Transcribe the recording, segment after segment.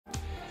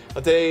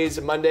Well, today's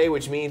Monday,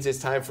 which means it's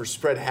time for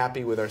Spread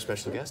Happy with our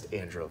special guest,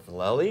 Andrea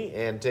Vallely.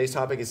 And today's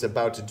topic is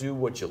about to do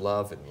what you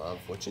love and love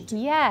what you do.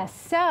 Yes.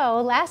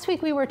 So last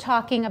week we were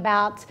talking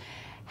about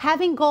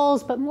having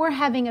goals, but more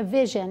having a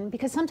vision,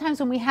 because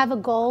sometimes when we have a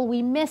goal,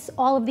 we miss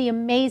all of the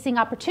amazing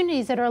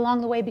opportunities that are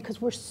along the way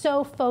because we're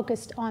so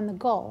focused on the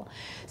goal.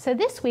 So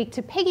this week,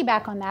 to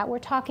piggyback on that, we're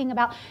talking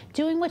about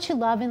doing what you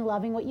love and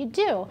loving what you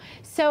do.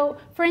 So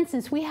for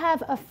instance, we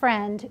have a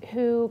friend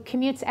who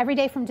commutes every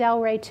day from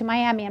Delray to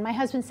Miami, and my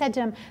husband said to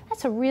him,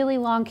 "That's a really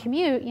long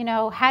commute, you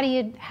know, how do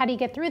you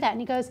get through that?"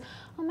 And he goes,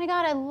 "Oh my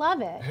God, I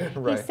love it."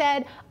 Right. He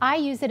said, "I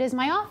use it as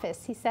my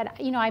office." He said,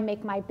 "You know, I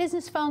make my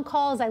business phone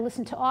calls, I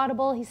listen to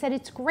Audible." He said,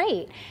 "It's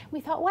great." We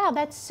thought, wow,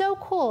 that's so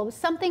cool. It was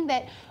something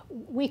that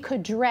we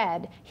could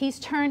dread. He's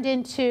turned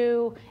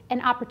into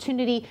an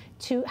opportunity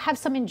to have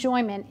some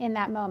enjoyment in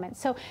that moment.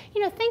 So,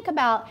 you know, think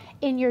about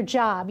in your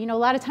job. You know, a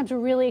lot of times we're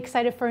really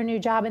excited for a new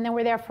job and then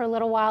we're there for a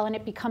little while and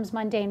it becomes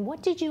mundane.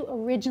 What did you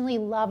originally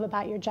love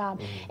about your job?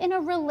 In a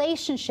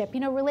relationship, you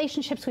know,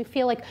 relationships we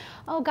feel like,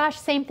 oh gosh,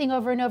 same thing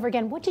over and over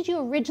again. What did you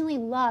originally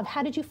love?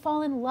 How did you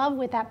fall in love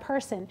with that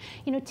person?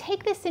 You know,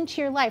 take this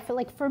into your life.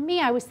 Like for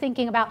me, I was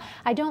thinking about,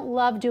 I don't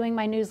love doing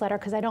my newsletter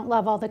because I don't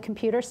love all the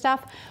computer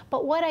stuff.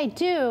 But what I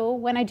do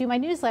when I do my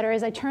newsletter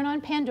is I turn on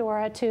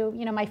Pandora to,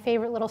 you know, my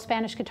favorite little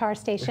Spanish guitar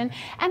station,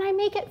 and I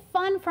make it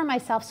fun for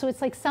myself. So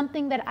it's like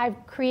something that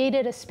I've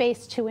created a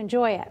space to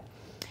enjoy it.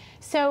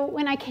 So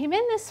when I came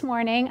in this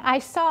morning, I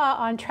saw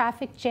on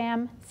Traffic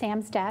Jam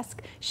Sam's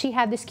desk, she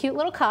had this cute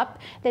little cup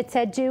that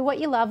said, "Do what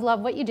you love,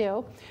 love what you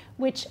do,"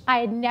 which I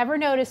had never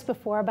noticed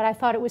before, but I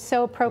thought it was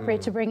so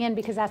appropriate to bring in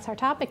because that's our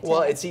topic today.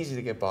 Well, it's easy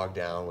to get bogged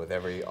down with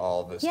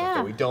all the stuff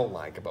that we don't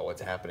like about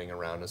what's happening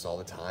around us all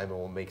the time and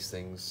what makes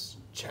things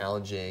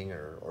challenging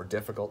or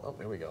difficult. Oh,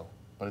 there we go.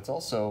 But it's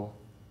also,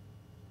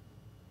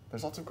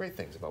 there's lots of great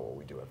things about what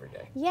we do every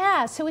day.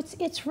 Yeah, so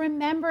it's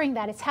remembering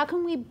that. It's how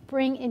can we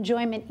bring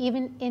enjoyment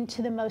even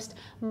into the most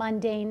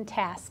mundane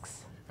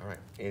tasks. All right,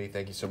 Andy,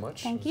 thank you so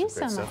much. Thank you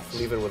so much.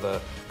 Leave it with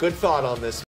a good thought on this.